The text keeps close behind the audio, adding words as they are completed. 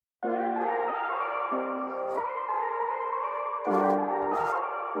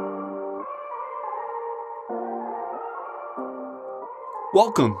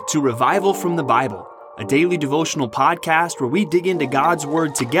Welcome to Revival from the Bible, a daily devotional podcast where we dig into God's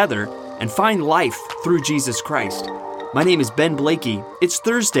Word together and find life through Jesus Christ. My name is Ben Blakey. It's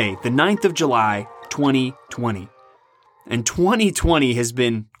Thursday, the 9th of July, 2020. And 2020 has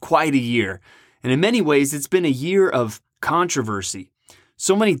been quite a year. And in many ways, it's been a year of controversy.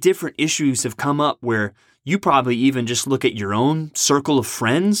 So many different issues have come up where you probably even just look at your own circle of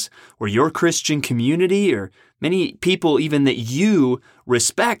friends or your Christian community or many people even that you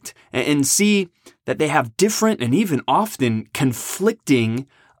respect and see that they have different and even often conflicting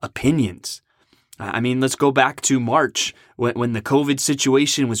opinions. I mean, let's go back to March when the COVID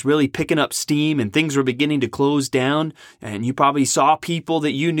situation was really picking up steam and things were beginning to close down. And you probably saw people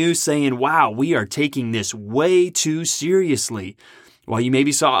that you knew saying, wow, we are taking this way too seriously. While you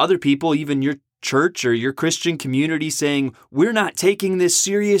maybe saw other people, even your church or your Christian community saying, we're not taking this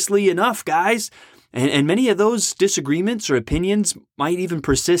seriously enough, guys. And many of those disagreements or opinions might even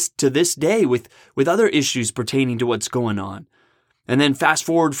persist to this day with other issues pertaining to what's going on. And then fast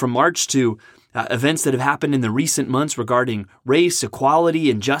forward from March to events that have happened in the recent months regarding race,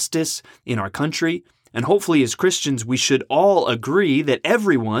 equality, and justice in our country. And hopefully as Christians, we should all agree that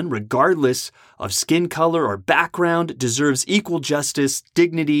everyone, regardless of skin color or background, deserves equal justice,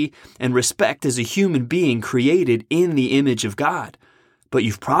 dignity, and respect as a human being created in the image of God. But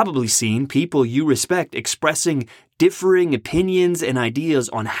you've probably seen people you respect expressing differing opinions and ideas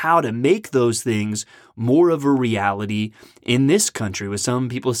on how to make those things more of a reality in this country, with some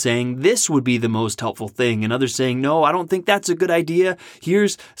people saying this would be the most helpful thing and others saying, no, I don't think that's a good idea.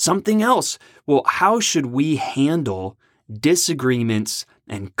 Here's something else. Well, how should we handle disagreements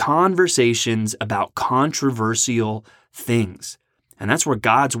and conversations about controversial things? And that's where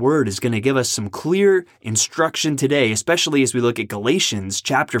God's Word is going to give us some clear instruction today, especially as we look at Galatians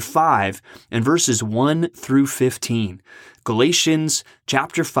chapter 5 and verses 1 through 15. Galatians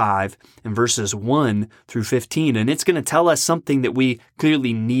chapter 5 and verses 1 through 15. And it's going to tell us something that we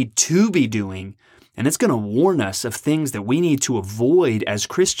clearly need to be doing. And it's going to warn us of things that we need to avoid as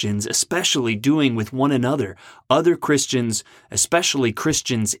Christians, especially doing with one another, other Christians, especially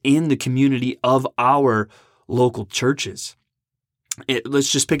Christians in the community of our local churches. Let's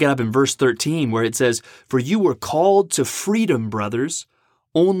just pick it up in verse 13 where it says, "For you were called to freedom, brothers,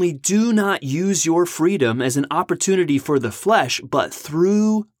 only do not use your freedom as an opportunity for the flesh, but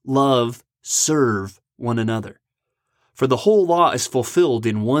through love serve one another. For the whole law is fulfilled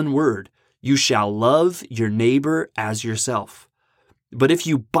in one word, you shall love your neighbor as yourself. But if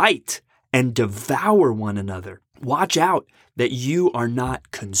you bite and devour one another, watch out that you are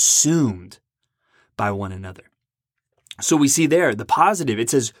not consumed by one another." So we see there the positive.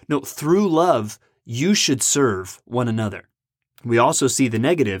 It says, no, through love, you should serve one another. We also see the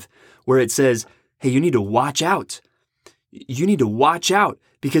negative where it says, hey, you need to watch out. You need to watch out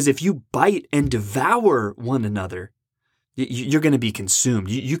because if you bite and devour one another, you're going to be consumed.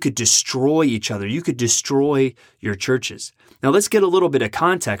 You could destroy each other. You could destroy your churches. Now let's get a little bit of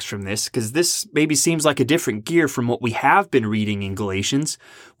context from this because this maybe seems like a different gear from what we have been reading in Galatians,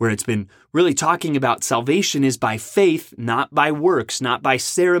 where it's been really talking about salvation is by faith, not by works, not by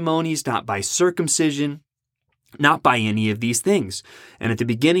ceremonies, not by circumcision, not by any of these things. And at the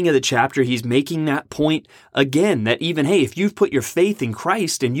beginning of the chapter, he's making that point again, that even, hey, if you've put your faith in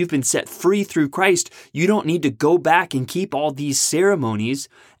Christ and you've been set free through Christ, you don't need to go back and keep all these ceremonies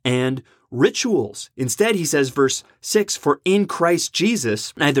and rituals. Instead, he says, verse 6, "For in Christ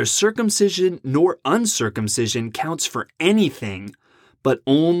Jesus, neither circumcision nor uncircumcision counts for anything, but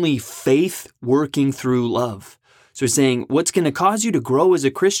only faith working through love." So he's saying what's going to cause you to grow as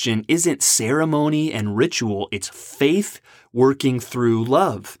a Christian isn't ceremony and ritual, it's faith working through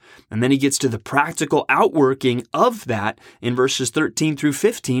love. And then he gets to the practical outworking of that in verses 13 through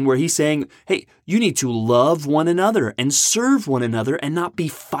 15, where he's saying, hey, you need to love one another and serve one another and not be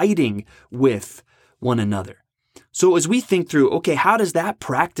fighting with one another. So as we think through, okay, how does that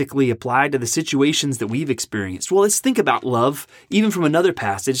practically apply to the situations that we've experienced? Well, let's think about love, even from another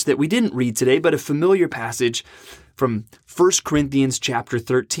passage that we didn't read today, but a familiar passage from 1 Corinthians chapter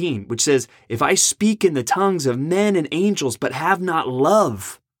 13, which says, "If I speak in the tongues of men and angels, but have not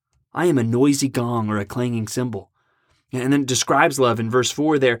love, I am a noisy gong or a clanging cymbal." And then it describes love in verse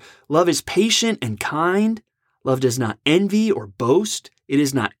 4 there. "Love is patient and kind. Love does not envy or boast. It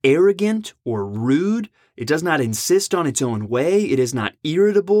is not arrogant or rude. It does not insist on its own way. It is not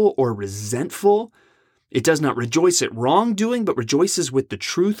irritable or resentful. It does not rejoice at wrongdoing, but rejoices with the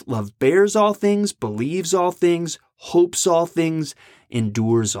truth. Love bears all things, believes all things, hopes all things,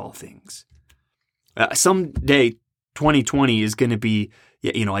 endures all things." Someday, 2020 is going to be,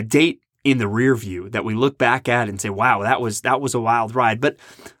 a date in the rear view that we look back at and say, wow, that was a wild ride. But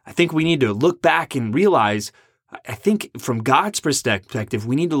I think we need to look back and realize, I think from God's perspective,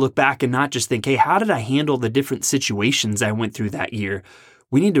 we need to look back and not just think, hey, how did I handle the different situations I went through that year?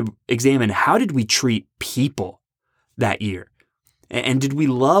 We need to examine, how did we treat people that year? And did we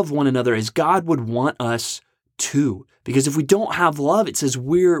love one another as God would want us to? Because if we don't have love, it says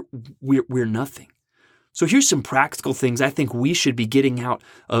we're nothing. So here's some practical things I think we should be getting out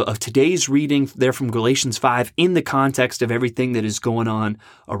of today's reading there from Galatians 5 in the context of everything that is going on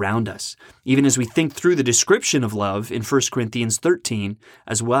around us. Even as we think through the description of love in 1 Corinthians 13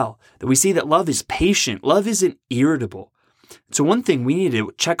 as well, that we see that love is patient, love isn't irritable. So one thing we need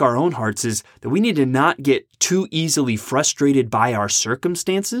to check our own hearts is that we need to not get too easily frustrated by our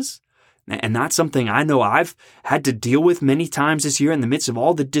circumstances. And that's something I know I've had to deal with many times this year in the midst of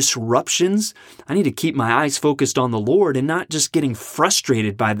all the disruptions. I need to keep my eyes focused on the Lord and not just getting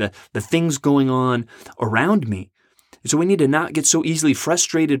frustrated by the things going on around me. So we need to not get so easily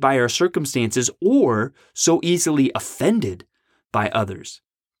frustrated by our circumstances or so easily offended by others.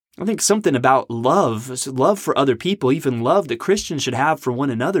 I think something about love for other people, even love that Christians should have for one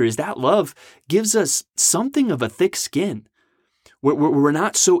another, is that love gives us something of a thick skin. We're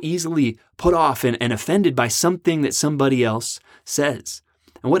not so easily put off and offended by something that somebody else says.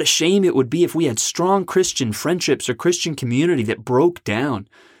 And what a shame it would be if we had strong Christian friendships or Christian community that broke down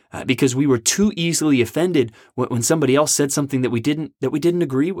because we were too easily offended when somebody else said something that we didn't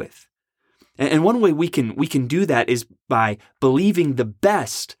agree with. And one way we can do that is by believing the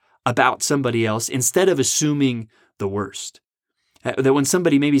best about somebody else instead of assuming the worst. That when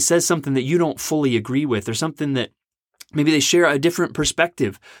somebody maybe says something that you don't fully agree with, or something that maybe they share a different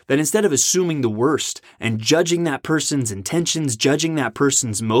perspective, that instead of assuming the worst and judging that person's intentions, judging that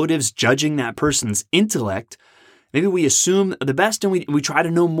person's motives, judging that person's intellect, maybe we assume the best and we try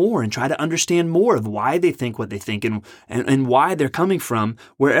to know more and try to understand more of why they think what they think and why they're coming from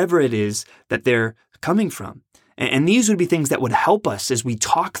wherever it is that they're coming from. And these would be things that would help us as we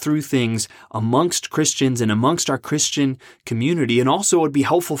talk through things amongst Christians and amongst our Christian community, and also would be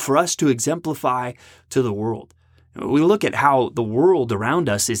helpful for us to exemplify to the world. We look at how the world around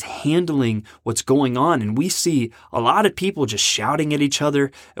us is handling what's going on, and we see a lot of people just shouting at each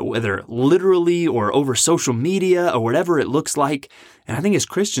other, whether literally or over social media or whatever it looks like. And I think as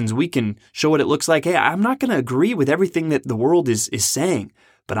Christians, we can show what it looks like. Hey, I'm not going to agree with everything that the world is saying,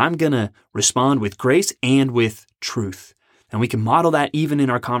 but I'm going to respond with grace and with truth. And we can model that even in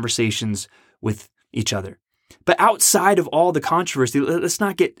our conversations with each other. But outside of all the controversy, let's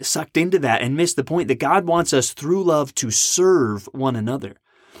not get sucked into that and miss the point that God wants us through love to serve one another.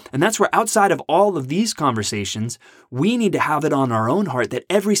 And that's where outside of all of these conversations, we need to have it on our own heart that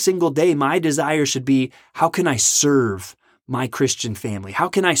every single day my desire should be, how can I serve my Christian family? How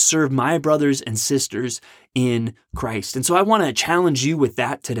can I serve my brothers and sisters in Christ? And so I want to challenge you with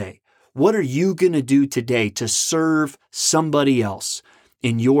that today. What are you going to do today to serve somebody else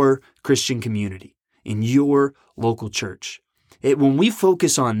in your Christian community, in your local church? When we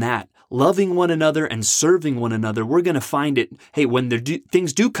focus on that, loving one another and serving one another, we're going to find it, hey, when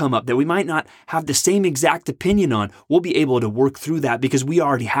things do come up that we might not have the same exact opinion on, we'll be able to work through that because we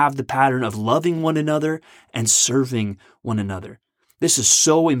already have the pattern of loving one another and serving one another. This is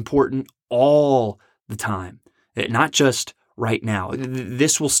so important all the time, not just right now.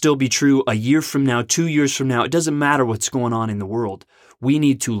 This will still be true a year from now, 2 years from now. It doesn't matter what's going on in the world. We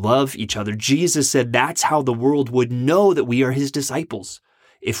need to love each other. Jesus said that's how the world would know that we are his disciples,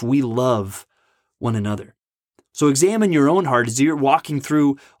 if we love one another. So examine your own heart as you're walking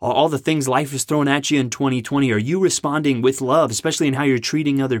through all the things life is throwing at you in 2020. Are you responding with love, especially in how you're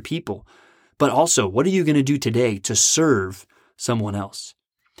treating other people? But also, what are you going to do today to serve someone else?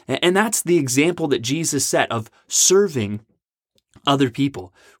 And that's the example that Jesus set of serving other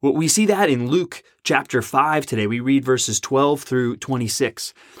people. Well, we see that in Luke chapter 5 today. We read verses 12 through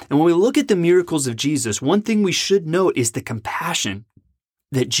 26. And when we look at the miracles of Jesus, one thing we should note is the compassion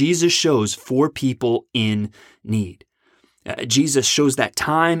that Jesus shows for people in need. Jesus shows that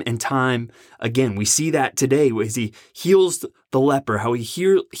time and time again. We see that today as he heals the leper, how he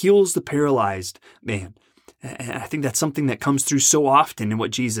heals the paralyzed man. And I think that's something that comes through so often in what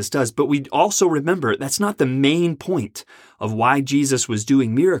Jesus does. But we also remember that's not the main point of why Jesus was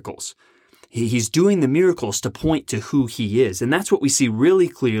doing miracles. He's doing the miracles to point to who he is. And that's what we see really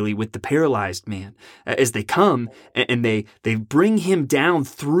clearly with the paralyzed man as they come and they bring him down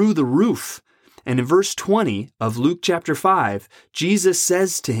through the roof. And in verse 20 of Luke chapter 5, Jesus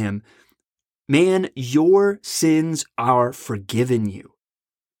says to him, "Man, your sins are forgiven you."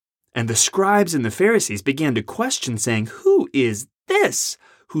 And the scribes and the Pharisees began to question, saying, "Who is this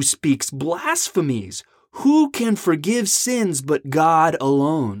who speaks blasphemies. Who can forgive sins but God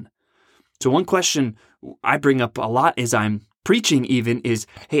alone? So one question I bring up a lot as I'm preaching even is,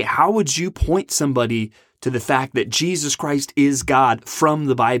 hey, how would you point somebody to the fact that Jesus Christ is God from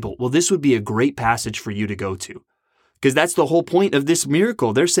the Bible? Well, this would be a great passage for you to go to, because that's the whole point of this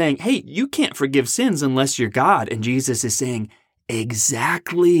miracle. They're saying, hey, you can't forgive sins unless you're God. And Jesus is saying,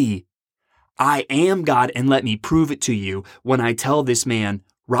 exactly. I am God, and let me prove it to you when I tell this man,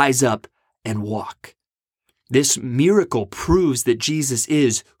 rise up and walk. This miracle proves that Jesus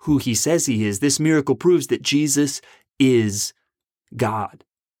is who he says he is. This miracle proves that Jesus is God.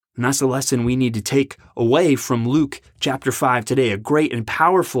 And that's the lesson we need to take away from Luke chapter 5 today, a great and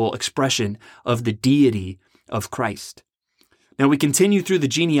powerful expression of the deity of Christ. Now we continue through the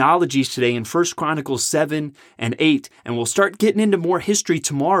genealogies today in 1 Chronicles 7 and 8, and we'll start getting into more history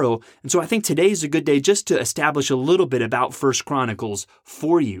tomorrow. And so I think today is a good day just to establish a little bit about 1 Chronicles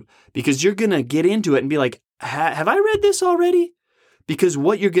for you, because you're going to get into it and be like, have I read this already? Because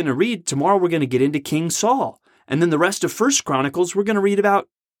what you're going to read tomorrow, we're going to get into King Saul. And then the rest of 1 Chronicles, we're going to read about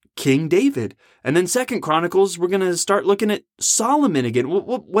King David. And then 2 Chronicles, we're going to start looking at Solomon again.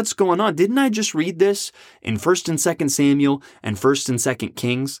 What's going on? Didn't I just read this in 1 and 2 Samuel and 1 and 2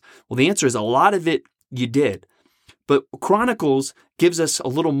 Kings? Well, the answer is a lot of it you did. But Chronicles gives us a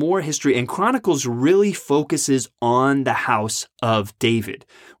little more history, and Chronicles really focuses on the house of David,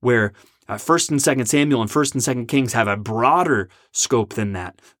 where 1 and 2 Samuel and 1 and 2 Kings have a broader scope than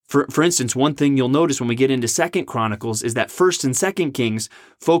that. For instance, one thing you'll notice when we get into 2 Chronicles is that 1 and 2 Kings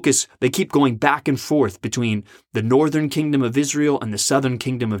they keep going back and forth between the northern kingdom of Israel and the southern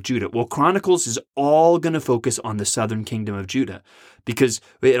kingdom of Judah. Well, Chronicles is all going to focus on the southern kingdom of Judah, because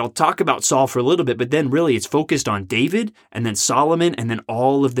it'll talk about Saul for a little bit, but then really it's focused on David and then Solomon and then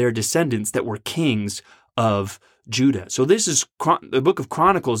all of their descendants that were kings of Judah. So the book of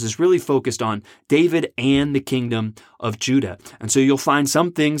Chronicles is really focused on David and the kingdom of Judah. And so you'll find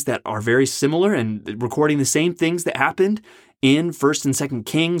some things that are very similar and recording the same things that happened in 1 and 2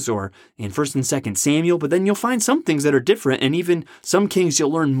 Kings or in 1 and 2 Samuel, but then you'll find some things that are different, and even some kings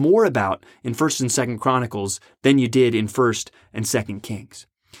you'll learn more about in 1 and 2 Chronicles than you did in 1 and 2 Kings.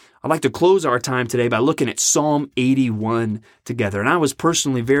 I'd like to close our time today by looking at Psalm 81 together. And I was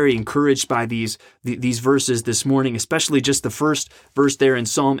personally very encouraged by these verses this morning, especially just the first verse there in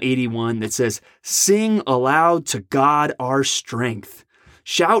Psalm 81 that says, "Sing aloud to God our strength.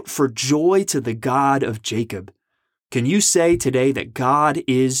 Shout for joy to the God of Jacob." Can you say today that God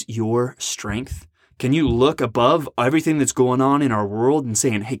is your strength? Can you look above everything that's going on in our world and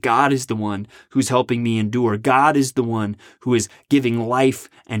saying, hey, God is the one who's helping me endure. God is the one who is giving life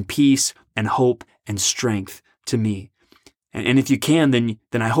and peace and hope and strength to me. And if you can, then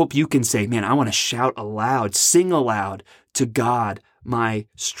I hope you can say, man, I want to shout aloud, sing aloud to God, my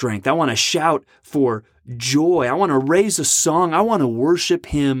strength. I want to shout for joy. I want to raise a song. I want to worship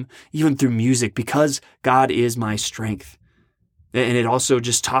him even through music because God is my strength. And it also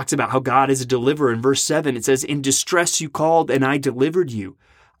just talks about how God is a deliverer. In verse 7, it says, "In distress you called, and I delivered you.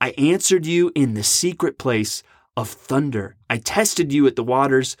 I answered you in the secret place of thunder. I tested you at the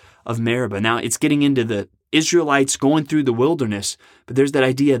waters of Meribah." Now, it's getting into the Israelites going through the wilderness, but there's that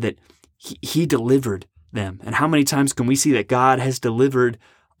idea that he delivered them. And how many times can we see that God has delivered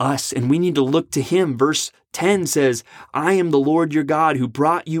us? And we need to look to him. Verse 10 says, "I am the Lord your God who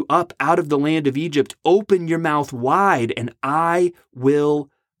brought you up out of the land of Egypt. Open your mouth wide and I will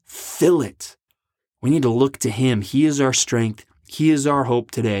fill it." We need to look to him. He is our strength. He is our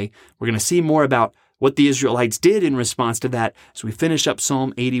hope today. We're going to see more about what the Israelites did in response to that as we finish up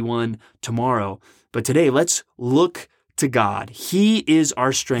Psalm 81 tomorrow. But today, let's look to God. He is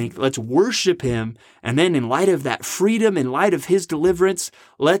our strength. Let's worship him. And then in light of that freedom, in light of his deliverance,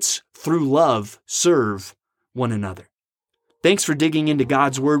 let's, through love, serve one another. Thanks for digging into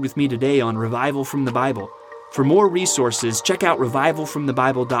God's Word with me today on Revival from the Bible. For more resources, check out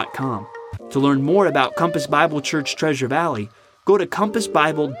revivalfromthebible.com. To learn more about Compass Bible Church Treasure Valley, go to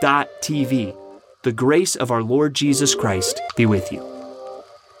compassbible.tv. The grace of our Lord Jesus Christ be with you.